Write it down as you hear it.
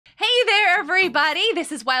everybody!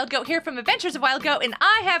 This is Wild Goat here from Adventures of Wild Goat, and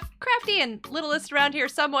I have Crafty and Littlest around here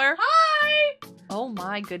somewhere. Hi! Oh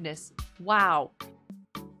my goodness. Wow.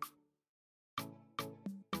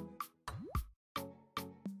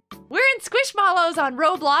 We're in Squishmallows on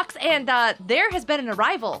Roblox, and there has been an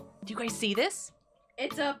arrival. Do you guys see this?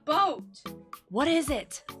 It's a boat. What is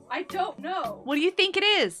it? I don't know. What do you think it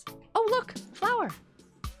is? Oh, look, flower.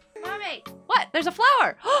 Mommy. What? There's a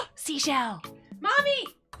flower. Seashell. Mommy,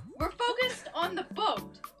 we're focused on the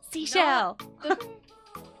boat. Seashell. The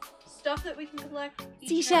stuff that we can collect each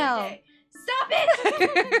Seashell. and every day. Stop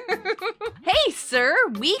it! Hey, sir,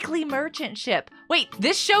 weekly merchant ship. Wait,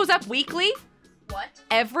 this shows up weekly? What?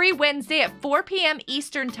 Every Wednesday at 4 p.m.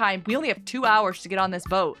 Eastern time. We only have 2 hours to get on this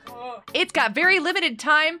boat. Oh. It's got very limited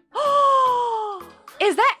time.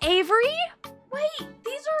 Is that Avery? Wait,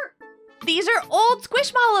 These are old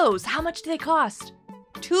Squishmallows. How much do they cost?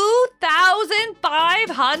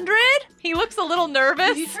 2,500? He looks a little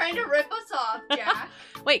nervous. you trying to rip us off, Jack?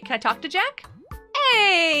 Wait, can I talk to Jack?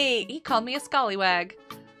 Hey, he called me a scallywag.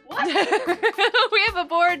 What? We have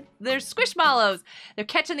aboard. There's Squishmallows. They're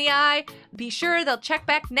catching the eye. Be sure they'll check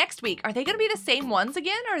back next week. Are they going to be the same ones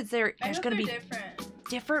again, or is there's going to be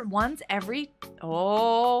different ones every?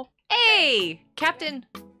 Oh, hey, Captain.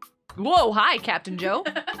 Whoa, hi, Captain Joe.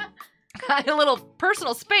 Got a little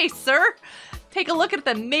personal space, sir. Take a look at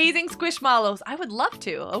the amazing Squishmallows. I would love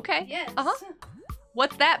to. Okay. Yes.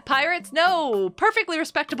 What's that, pirates? No, perfectly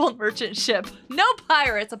respectable merchant ship. No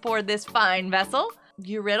pirates aboard this fine vessel.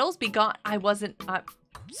 Your riddles be gone. I wasn't,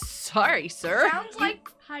 sorry, sir. Sounds like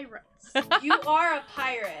pirates. You are a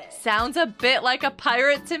pirate. Sounds a bit like a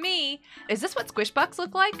pirate to me. Is this what Squish Bucks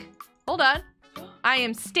look like? Hold on. I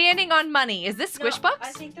am standing on money. Is this Squish Bucks?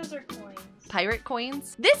 I think those are coins. Pirate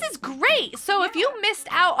coins? This is great. So if you missed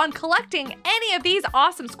out on collecting any of these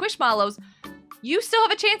awesome Squishmallows, you still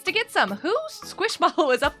have a chance to get some. Whose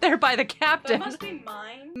Squishmallow is up there by the captain? That must be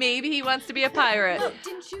mine. Maybe he wants to be a pirate. Look,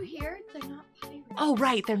 didn't you hear? They're not pirates. Oh,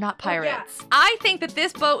 right. They're not pirates. Oh, yeah. I think that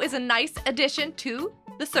this boat is a nice addition to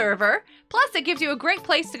the server. Plus, it gives you a great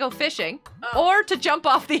place to go fishing or to jump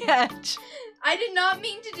off the edge. I did not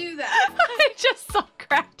mean to do that. I just saw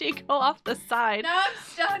Crafty go off the side. Now I'm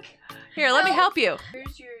stuck. Here, let me help you.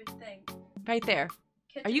 Here's your thing. Right there.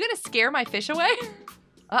 Are you going to scare my fish away?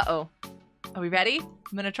 Uh-oh. Are we ready?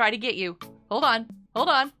 I'm going to try to get you. Hold on. Hold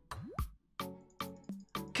on.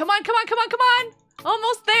 Come on, come on, come on, come on.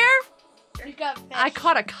 Almost there. You got fish. I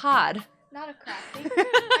caught a cod. Not a Crafty.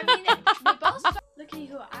 I mean, we both start. Look at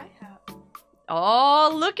who I have.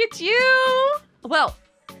 Oh, look at you. Well,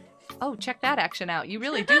 oh, check that action out. You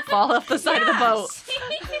really do fall off the side of the boat.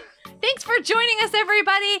 Thanks for joining us,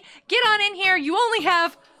 everybody. Get on in here. You only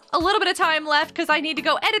have a little bit of time left because I need to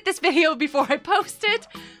go edit this video before I post it.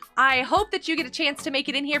 I hope that you get a chance to make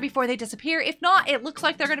it in here before they disappear. If not, it looks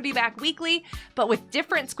like they're going to be back weekly, but with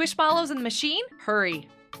different Squishmallows in the machine. Hurry.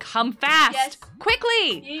 Come fast. Yes.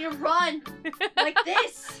 Quickly. You need to run. Like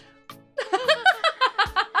this.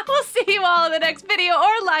 We'll see you all in the next video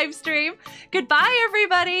or live stream. Goodbye,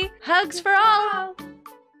 everybody. Hugs for all.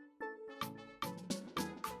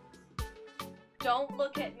 Don't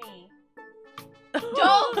look at me.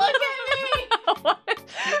 Don't look at me. What?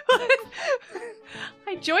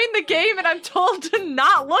 I joined the game and I'm told to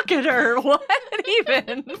not look at her. What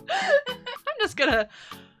even? I'm just gonna...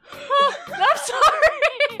 I'm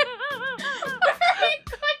sorry.